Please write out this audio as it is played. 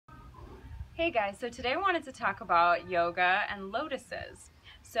Hey guys, so today I wanted to talk about yoga and lotuses.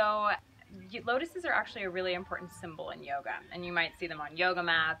 So lotuses are actually a really important symbol in yoga, and you might see them on yoga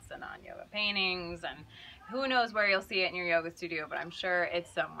mats and on yoga paintings, and who knows where you'll see it in your yoga studio, but I'm sure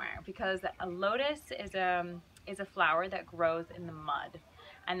it's somewhere, because a lotus is a flower that grows in the mud,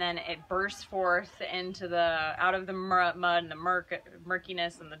 and then it bursts forth into out of the mud and the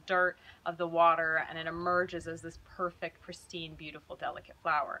murkiness and the dirt of the water, and it emerges as this perfect, pristine, beautiful, delicate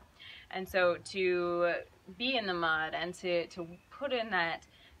flower. And so to be in the mud and to put in that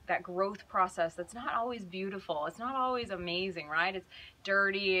growth process that's not always beautiful, it's not always amazing, right? It's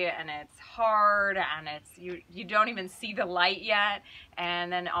dirty and it's hard and it's you don't even see the light yet,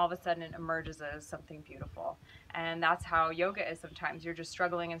 and then all of a sudden it emerges as something beautiful. And that's how yoga is sometimes. You're just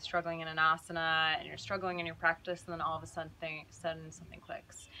struggling and struggling in an asana, and you're struggling in your practice, and then all of a sudden something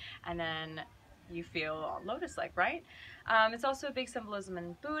clicks, and then you feel lotus-like, right? It's also a big symbolism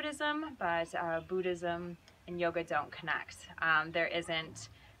in Buddhism, but Buddhism and yoga don't connect. There isn't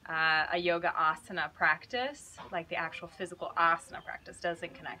a yoga asana practice, like the actual physical asana practice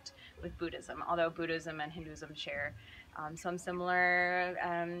doesn't connect with Buddhism, although Buddhism and Hinduism share some similar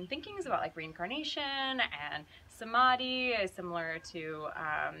thinkings about like reincarnation, and samadhi is similar to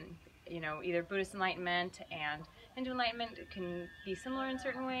either Buddhist enlightenment and Hindu enlightenment. Can be similar in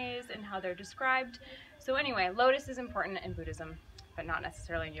certain ways in how they're described. So anyway, lotus is important in Buddhism, but not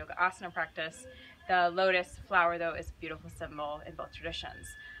necessarily in yoga asana practice. The lotus flower, though, is a beautiful symbol in both traditions.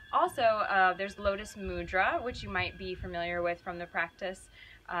 Also, there's Lotus Mudra, which you might be familiar with from the practice.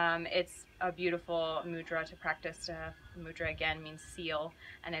 It's a beautiful mudra to practice. Mudra, again, means seal,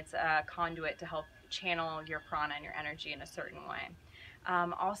 and it's a conduit to help channel your prana and your energy in a certain way.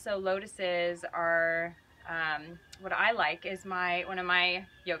 Also, lotuses are, what I like is one of my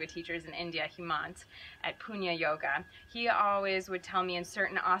yoga teachers in India, Himant, at Punya Yoga. He always would tell me in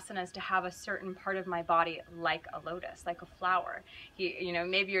certain asanas to have a certain part of my body like a lotus, like a flower.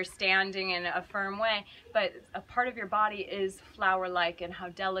 Maybe you're standing in a firm way, but a part of your body is flower-like in how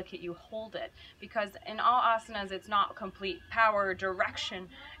delicate you hold it. Because in all asanas, it's not complete power, direction,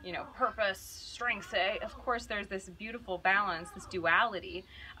 purpose, strength. Of course, there's this beautiful balance, this duality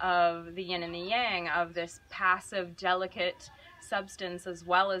of the yin and the yang, of this passive, delicate substance, as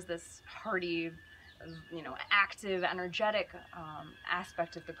well as this hardy, active, energetic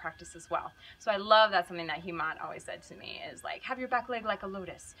aspect of the practice as well. So I love that's something that Himant always said to me, is like, have your back leg like a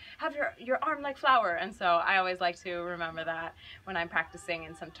lotus, have your arm like flower. And so I always like to remember that when I'm practicing,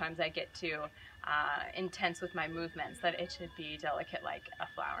 and sometimes I get too intense with my movements, that it should be delicate like a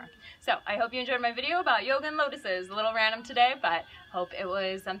flower. So I hope you enjoyed my video about yoga and lotuses. A little random today, but hope it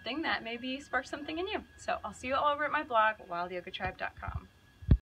was something that maybe sparked something in you. So I'll see you all over at my blog, wildyogatribe.com.